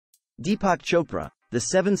Deepak Chopra, The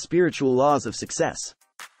 7 Spiritual Laws of Success.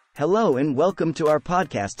 Hello and welcome to our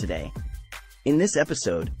podcast today. In this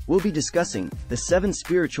episode, we'll be discussing The 7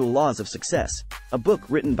 Spiritual Laws of Success, a book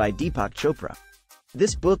written by Deepak Chopra.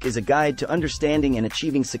 This book is a guide to understanding and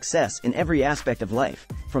achieving success in every aspect of life,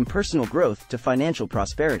 from personal growth to financial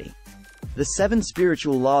prosperity. The 7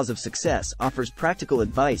 Spiritual Laws of Success offers practical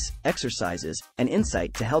advice, exercises, and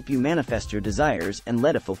insight to help you manifest your desires and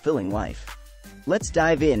lead a fulfilling life. Let's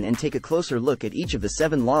dive in and take a closer look at each of the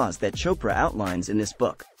 7 laws that Chopra outlines in this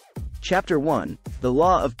book. Chapter 1, The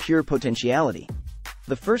Law of Pure Potentiality.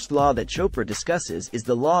 The first law that Chopra discusses is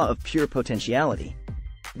the Law of Pure Potentiality.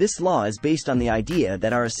 This law is based on the idea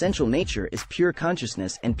that our essential nature is pure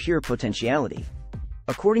consciousness and pure potentiality.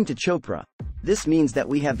 According to Chopra, this means that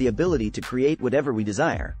we have the ability to create whatever we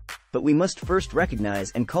desire, but we must first recognize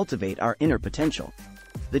and cultivate our inner potential.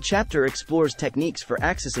 The chapter explores techniques for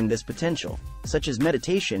accessing this potential, such as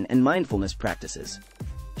meditation and mindfulness practices.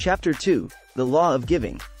 Chapter 2, The Law of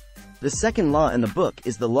Giving. The second law in the book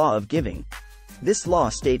is the Law of Giving. This law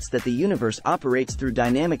states that the universe operates through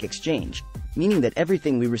dynamic exchange, meaning that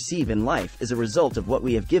everything we receive in life is a result of what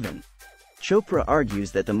we have given. Chopra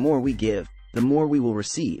argues that the more we give, the more we will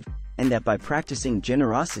receive, and that by practicing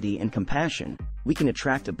generosity and compassion, we can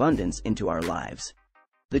attract abundance into our lives.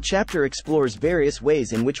 The chapter explores various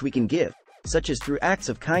ways in which we can give, such as through acts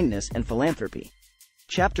of kindness and philanthropy.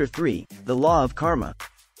 Chapter 3, The Law of Karma.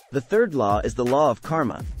 The third law is the law of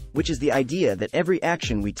karma, which is the idea that every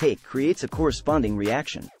action we take creates a corresponding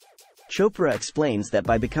reaction. Chopra explains that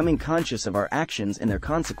by becoming conscious of our actions and their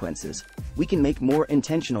consequences, we can make more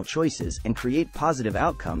intentional choices and create positive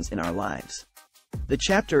outcomes in our lives. The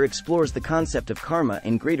chapter explores the concept of karma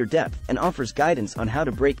in greater depth and offers guidance on how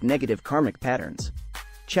to break negative karmic patterns.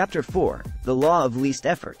 Chapter 4, The Law of Least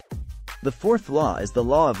Effort. The fourth law is the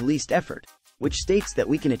law of least effort, which states that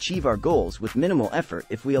we can achieve our goals with minimal effort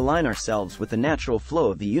if we align ourselves with the natural flow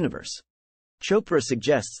of the universe. Chopra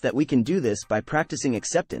suggests that we can do this by practicing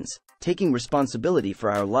acceptance, taking responsibility for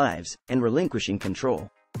our lives, and relinquishing control.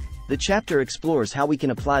 The chapter explores how we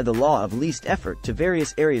can apply the law of least effort to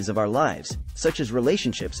various areas of our lives, such as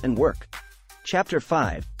relationships and work. Chapter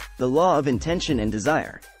 5, The Law of Intention and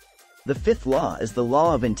Desire. The fifth law is the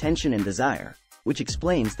law of intention and desire, which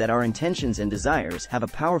explains that our intentions and desires have a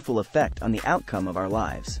powerful effect on the outcome of our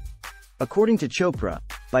lives. According to Chopra,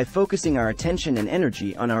 by focusing our attention and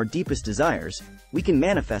energy on our deepest desires, we can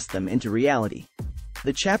manifest them into reality.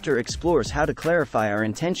 The chapter explores how to clarify our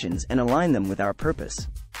intentions and align them with our purpose.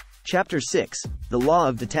 Chapter 6, The Law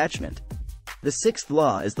of Detachment. The sixth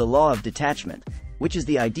law is the law of detachment, which is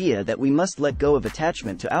the idea that we must let go of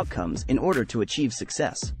attachment to outcomes in order to achieve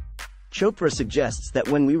success. Chopra suggests that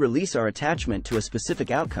when we release our attachment to a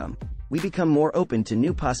specific outcome, we become more open to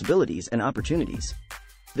new possibilities and opportunities.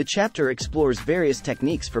 The chapter explores various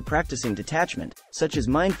techniques for practicing detachment, such as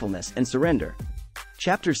mindfulness and surrender.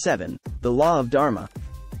 Chapter 7, The Law of Dharma.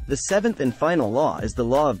 The seventh and final law is the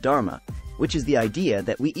law of Dharma, which is the idea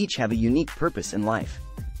that we each have a unique purpose in life.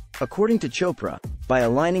 According to Chopra, by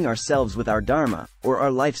aligning ourselves with our Dharma, or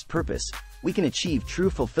our life's purpose, we can achieve true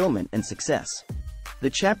fulfillment and success. The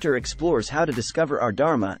chapter explores how to discover our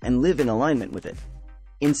Dharma and live in alignment with it.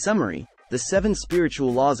 In summary, The 7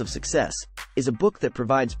 Spiritual Laws of Success is a book that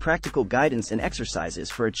provides practical guidance and exercises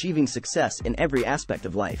for achieving success in every aspect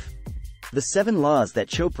of life. The 7 laws that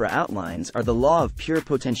Chopra outlines are the law of pure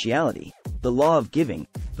potentiality, the law of giving,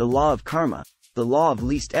 the law of karma, the law of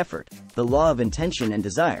least effort, the law of intention and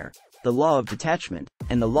desire, the law of detachment,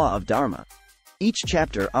 and the law of Dharma. Each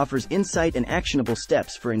chapter offers insight and actionable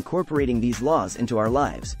steps for incorporating these laws into our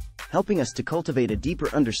lives, helping us to cultivate a deeper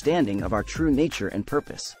understanding of our true nature and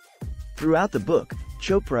purpose. Throughout the book,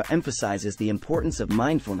 Chopra emphasizes the importance of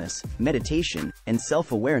mindfulness, meditation, and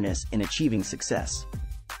self-awareness in achieving success.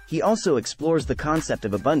 He also explores the concept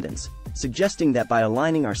of abundance, suggesting that by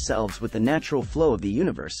aligning ourselves with the natural flow of the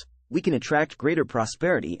universe, we can attract greater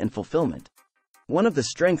prosperity and fulfillment. One of the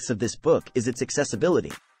strengths of this book is its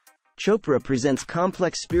accessibility. Chopra presents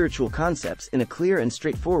complex spiritual concepts in a clear and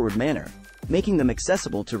straightforward manner, making them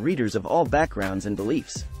accessible to readers of all backgrounds and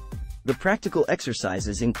beliefs. The practical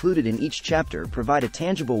exercises included in each chapter provide a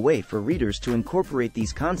tangible way for readers to incorporate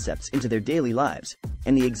these concepts into their daily lives,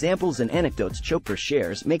 and the examples and anecdotes Chopra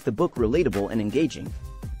shares make the book relatable and engaging.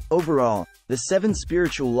 Overall, The 7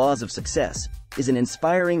 Spiritual Laws of Success is an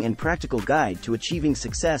inspiring and practical guide to achieving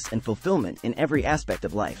success and fulfillment in every aspect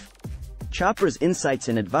of life. Chopra's insights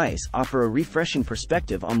and advice offer a refreshing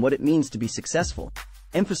perspective on what it means to be successful,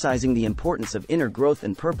 emphasizing the importance of inner growth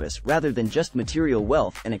and purpose rather than just material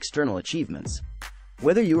wealth and external achievements.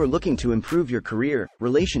 Whether you are looking to improve your career,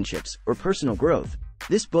 relationships, or personal growth,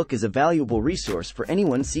 This book is a valuable resource for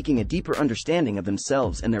anyone seeking a deeper understanding of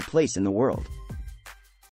themselves and their place in the world.